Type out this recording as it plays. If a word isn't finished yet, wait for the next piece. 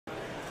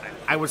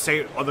I would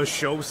say on the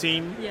show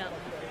scene, Yeah.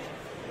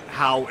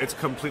 how it's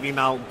completely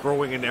now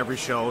growing in every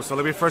show. So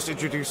let me first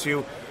introduce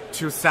you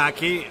to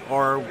Sakii,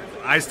 or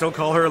I still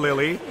call her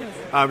Lily.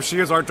 She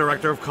is our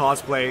director of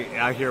cosplay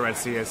here at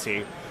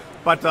CSC.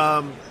 But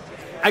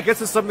I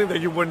guess it's something that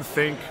you wouldn't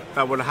think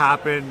that would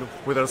happen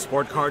with a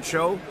sport card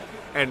show,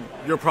 and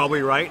you're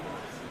probably right.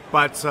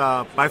 But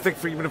I think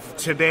for even if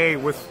today,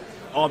 with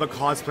all the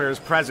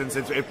cosplayers present,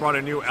 it brought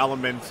a new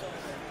element,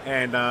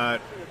 and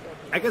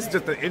I guess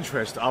just the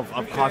interest of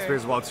cosplay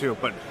as well too.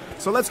 But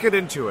so let's get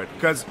into it,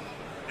 because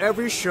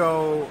every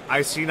show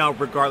I see now,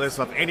 regardless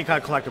of any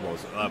kind of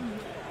collectibles,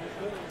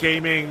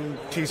 gaming,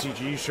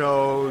 TCG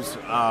shows,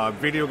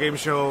 video game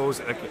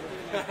shows,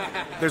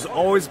 there's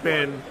always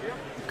been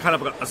kind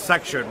of a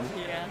section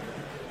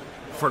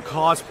for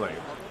cosplay.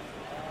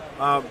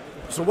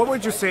 So what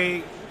would you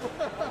say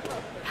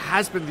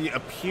has been the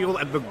appeal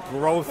and the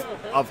growth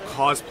of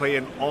cosplay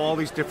in all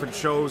these different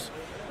shows,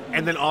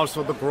 and then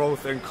also the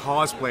growth in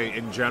cosplay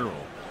in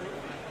general?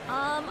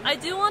 I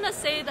do want to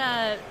say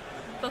that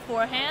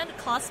beforehand,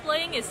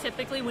 cosplaying is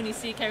typically when you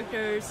see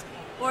characters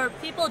or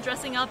people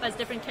dressing up as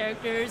different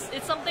characters.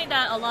 It's something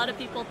that a lot of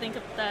people think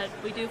of that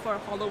we do for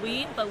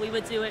Halloween, but we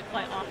would do it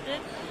quite often.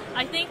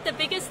 I think the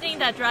biggest thing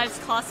that drives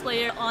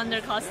cosplayer on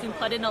their costume,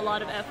 put in a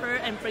lot of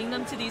effort, and bring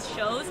them to these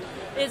shows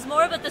is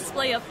more of a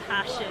display of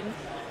passion.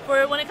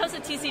 For when it comes to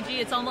TCG,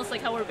 it's almost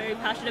like how we're very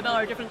passionate about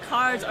our different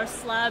cards, our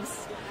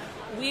slabs.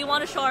 We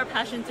want to show our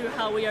passion through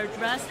how we are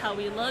dressed, how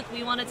we look.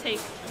 We want to take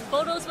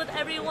photos with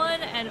everyone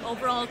and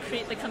overall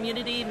create the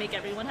community, make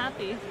everyone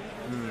happy.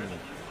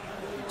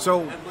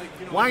 So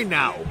why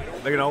now?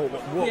 You know,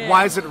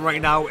 why is it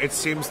right now? It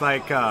seems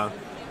like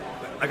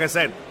I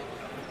said,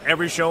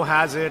 every show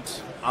has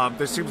it.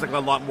 There seems like a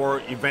lot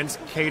more events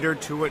catered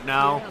to it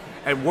now.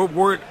 And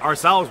we're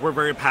ourselves, we're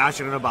very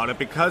passionate about it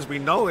because we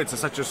know it's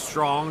such a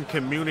strong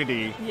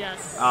community.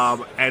 Yes.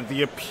 And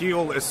the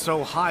appeal is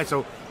so high.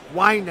 So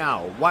why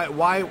now?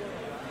 Why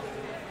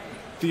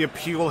the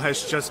appeal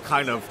has just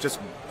kind of just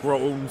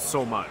grown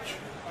so much?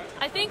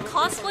 I think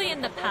cosplay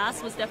in the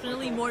past was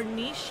definitely more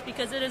niche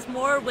because it is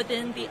more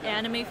within the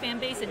anime fan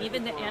base, and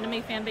even the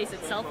anime fan base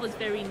itself was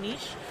very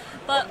niche.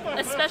 But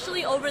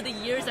especially over the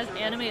years as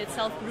anime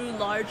itself grew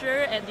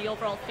larger and the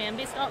overall fan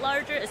base got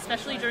larger,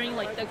 especially during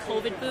like the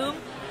COVID boom,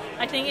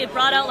 I think it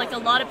brought out like a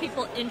lot of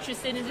people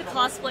interested into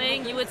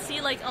cosplaying. You would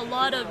see like a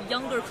lot of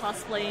younger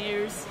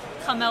cosplayers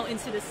come out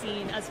into the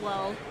scene as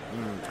well.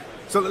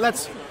 So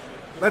let's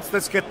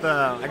get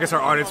I guess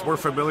our audience more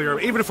familiar.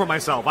 Even for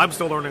myself, I'm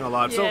still learning a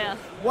lot. So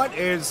what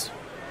is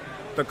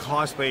the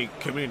cosplay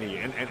community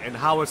and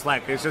how it's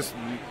like? It's just,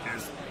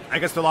 I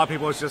guess to a lot of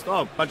people it's just,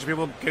 a bunch of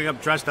people getting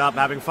up, dressed up,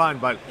 having fun.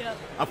 But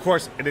of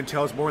course it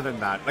entails more than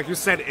that. Like you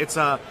said, it's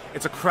a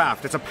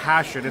craft, it's a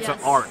passion, it's an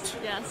art.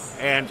 Yes.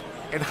 And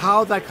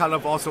how that kind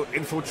of also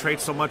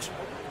infiltrates so much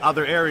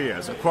other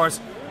areas. Of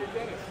course,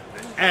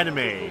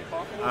 anime,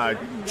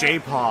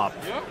 J-pop,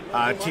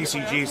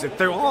 TCGs,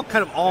 they're all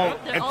kind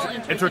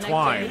of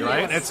intertwined,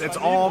 right? It's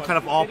all kind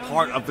of all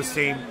part of the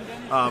same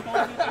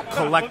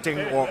collecting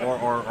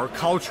or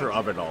culture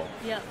of it all.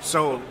 Yeah.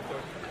 So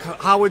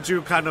how would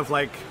you kind of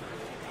like,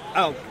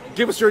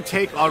 give us your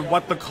take on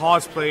what the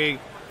cosplay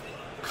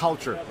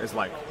culture is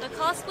like? The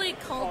cosplay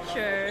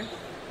culture,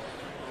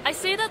 I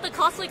say that the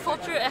cosplay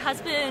culture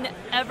has been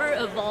ever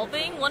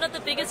evolving. One of the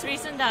biggest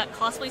reasons that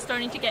cosplay is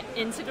starting to get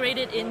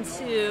integrated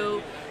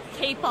into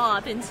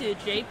K-pop, into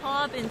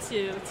J-pop,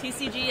 into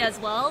TCG as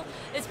well,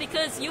 is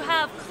because you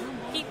have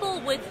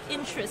people with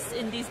interests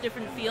in these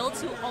different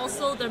fields who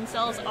also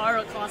themselves are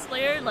a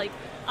cosplayer. Like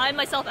I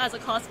myself as a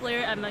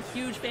cosplayer, I'm a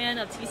huge fan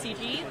of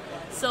TCG,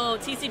 so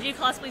TCG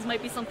cosplays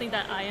might be something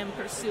that I am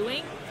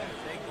pursuing.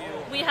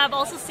 We have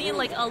also seen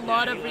like a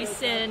lot of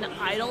recent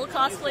idol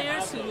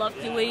cosplayers who love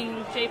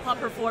doing J-pop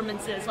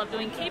performances, love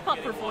doing K-pop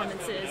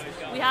performances.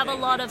 We have a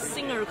lot of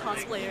singer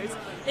cosplayers.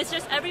 It's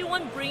just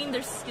everyone bringing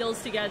their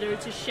skills together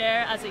to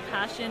share as a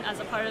passion, as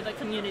a part of the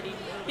community.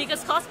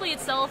 Because cosplay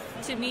itself,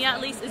 to me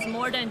at least, is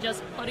more than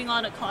just putting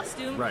on a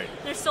costume. Right.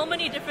 There's so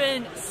many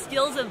different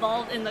skills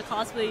involved in the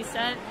cosplay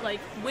set, like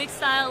wig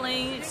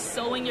styling,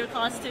 sewing your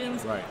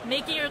costumes,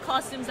 making your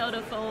costumes out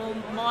of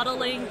foam,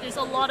 modeling. There's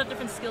a lot of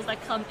different skills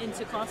that come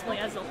into cosplay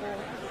as a whole.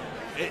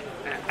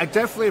 I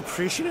definitely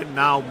appreciate it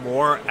now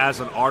more as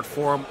an art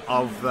form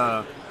of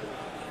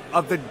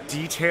the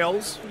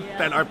details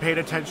that are paid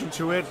attention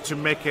to it, to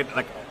make it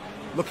like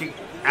looking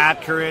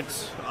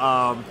accurate,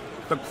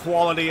 the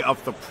quality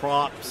of the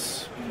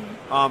props.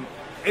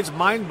 It's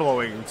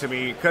mind-blowing to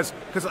me because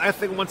I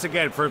think, once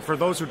again, for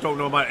those who don't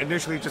know about it,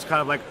 initially just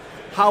kind of like,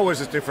 how is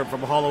this different from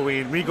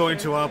Halloween? Me going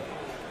to a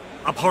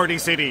party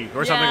city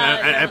or something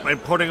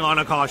and putting on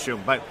a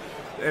costume. But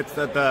it's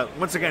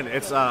once again,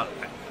 it's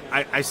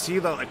I see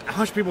how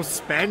much people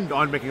spend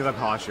on making the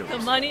costumes. The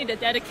money, the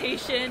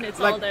dedication, it's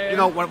like, all there. You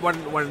know,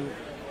 when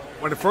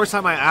the first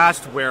time I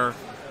asked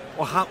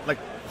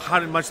how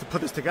much to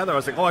put this together, I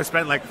was like, I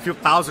spent like a few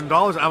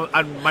 $1,000s.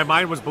 And my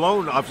mind was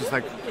blown. I was just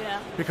like,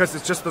 because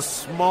it's just the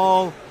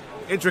small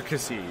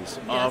intricacies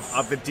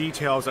of the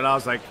details, and I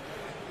was like,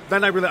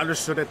 then I really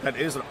understood it. That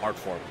is an art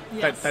form.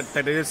 Yes.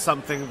 That it is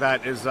something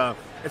that is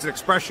it's an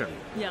expression.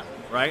 Yeah.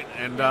 Right.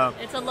 And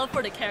it's a love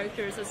for the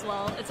characters as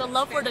well. It's a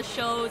love for the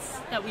shows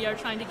that we are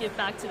trying to give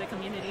back to the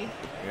community.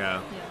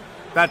 Yeah.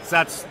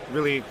 That's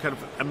really kind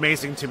of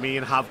amazing to me,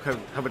 and how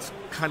it's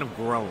kind of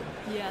grown.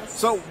 Yes.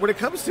 So when it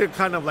comes to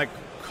kind of like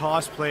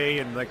cosplay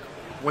and like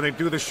when they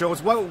do the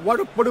shows, what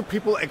do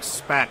people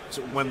expect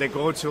when they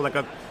go to like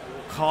a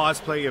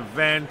cosplay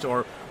event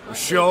or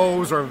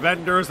shows or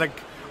vendors? Like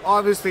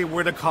obviously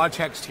we're the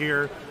context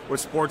here with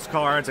sports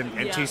cards and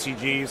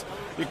TCGs.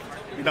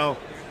 You know,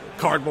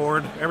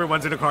 cardboard.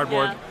 Everyone's into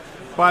cardboard. Yeah.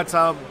 But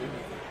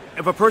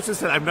if a person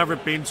said, "I've never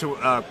been to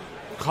a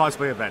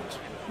cosplay event,"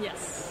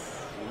 yes.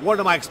 what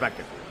am I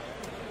expecting?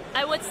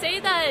 I would say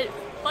that,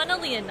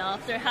 funnily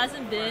enough, there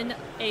hasn't been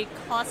a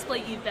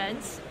cosplay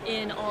event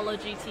in all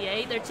of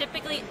GTA. They're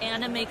typically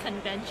anime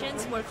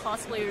conventions where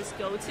cosplayers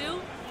go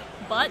to,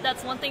 but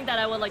that's one thing that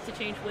I would like to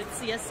change with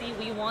CSC.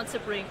 We want to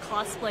bring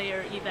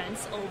cosplayer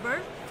events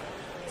over.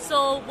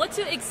 So what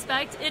to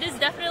expect, it is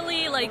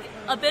definitely like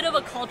a bit of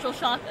a cultural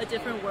shock, a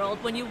different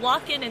world. When you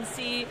walk in and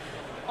see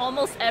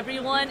almost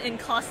everyone in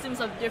costumes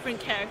of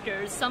different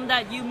characters, some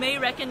that you may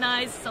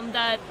recognize, some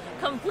that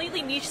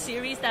completely niche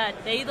series that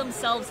they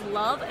themselves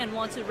love and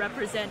want to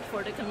represent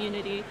for the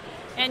community.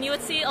 And you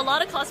would see a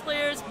lot of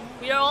cosplayers.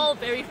 We are all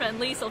very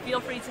friendly, so feel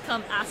free to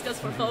come ask us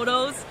for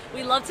photos.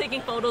 We love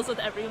taking photos with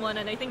everyone,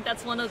 and I think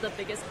that's one of the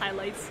biggest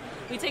highlights.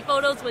 We take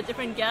photos with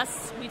different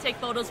guests. We take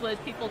photos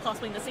with people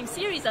cosplaying the same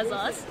series as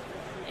us.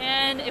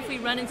 And if we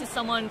run into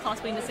someone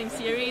cosplaying the same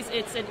series,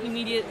 it's an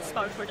immediate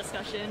spark for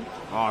discussion.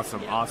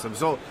 Awesome, awesome.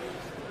 So,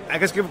 I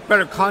guess give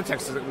better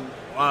context.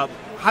 How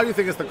do you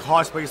think is the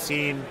cosplay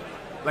scene,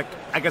 like,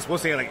 I guess we'll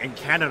say like in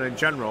Canada in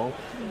general,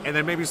 and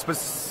then maybe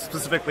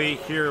specifically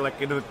here, like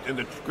in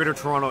the Greater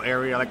Toronto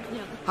area, like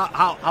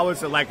how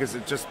is it like? Is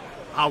it just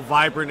how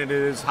vibrant it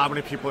is? How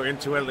many people are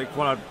into it? Like,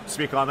 want to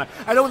speak on that?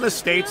 I know in the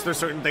States there's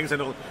certain things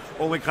that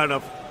only kind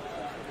of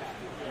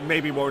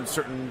maybe more in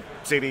certain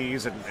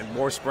cities and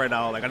more spread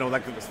out. Like I know,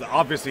 like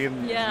obviously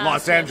in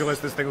Los Angeles,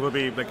 this thing will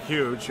be like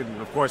huge,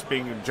 and of course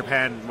being in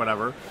Japan,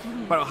 whatever.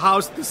 But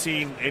how's the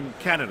scene in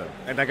Canada,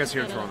 and I guess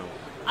here in Toronto?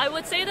 I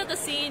would say that the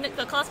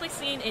cosplay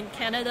scene in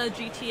Canada,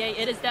 GTA,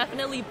 it is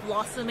definitely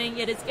blossoming.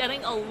 It is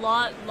getting a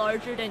lot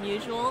larger than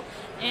usual,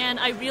 and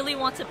I really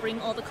want to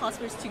bring all the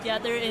cosplayers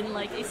together in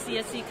like a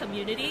CSC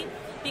community,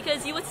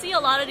 because you would see a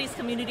lot of these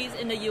communities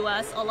in the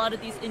US, a lot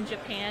of these in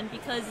Japan,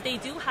 because they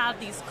do have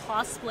these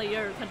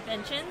cosplayer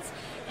conventions,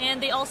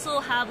 and they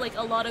also have like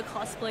a lot of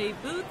cosplay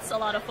booths, a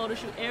lot of photo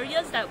shoot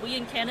areas that we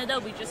in Canada,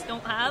 we just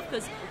don't have,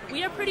 because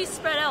we are pretty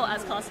spread out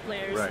as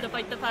cosplayers,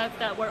 despite the fact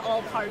that we're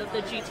all part of the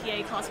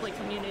GTA cosplay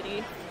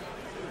community.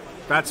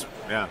 That's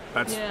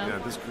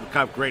this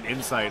kind of great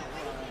insight.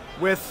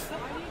 With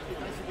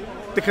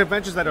the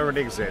conventions that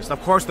already exist,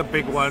 of course the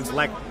big ones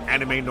like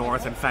Anime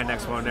North and Fan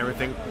Expo and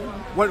everything,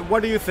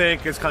 what do you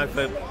think is kind of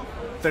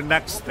the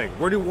next thing?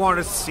 Where do you want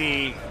to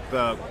see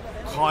the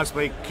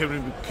cosplay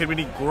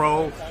community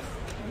grow?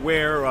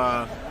 Where,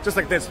 just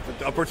like this,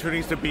 the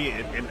opportunities to be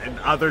in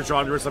other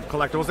genres of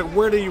collectibles, like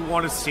where do you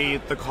want to see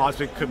the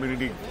cosplay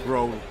community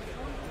grow,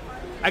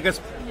 I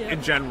guess,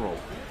 in general?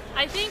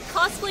 I think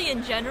cosplay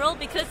in general,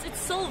 because it's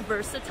so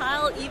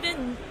versatile,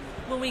 even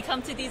when we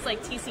come to these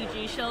like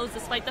TCG shows,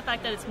 despite the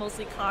fact that it's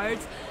mostly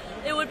cards,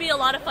 it would be a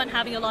lot of fun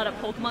having a lot of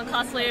Pokemon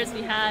cosplayers.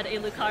 We had a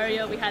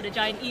Lucario, we had a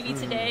giant Eevee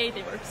today.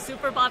 They were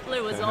super popular.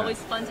 It was always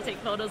fun to take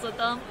photos with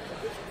them.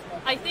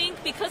 I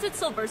think because it's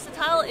so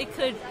versatile, it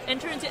could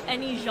enter into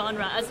any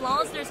genre. As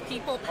long as there's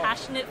people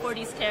passionate for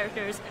these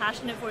characters,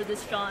 passionate for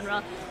this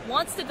genre,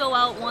 wants to go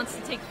out, wants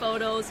to take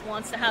photos,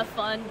 wants to have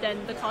fun,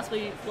 then the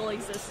cosplay will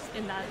exist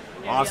in that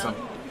area. Awesome.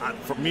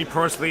 For me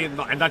personally, and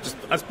not just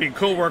us being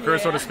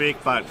co-workers, so to speak,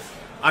 but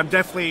I'm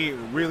definitely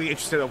really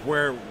interested of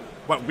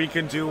what we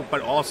can do,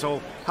 but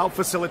also help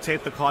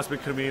facilitate the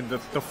cosplay community,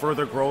 the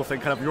further growth,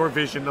 and kind of your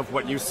vision of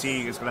what you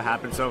see is going to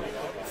happen. So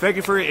thank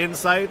you for your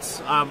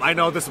insights. I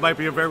know this might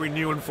be a very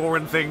new and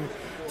foreign thing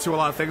to a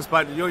lot of things,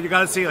 but you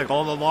got to see, like, a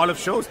lot of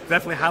shows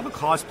definitely have a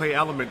cosplay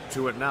element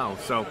to it now.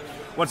 So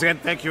once again,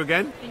 thank you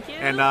again. Thank you.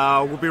 And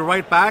we'll be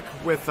right back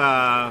with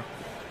the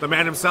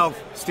man himself,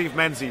 Steve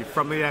Menzie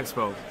from the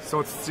Expo. So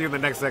let's see you in the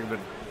next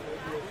segment.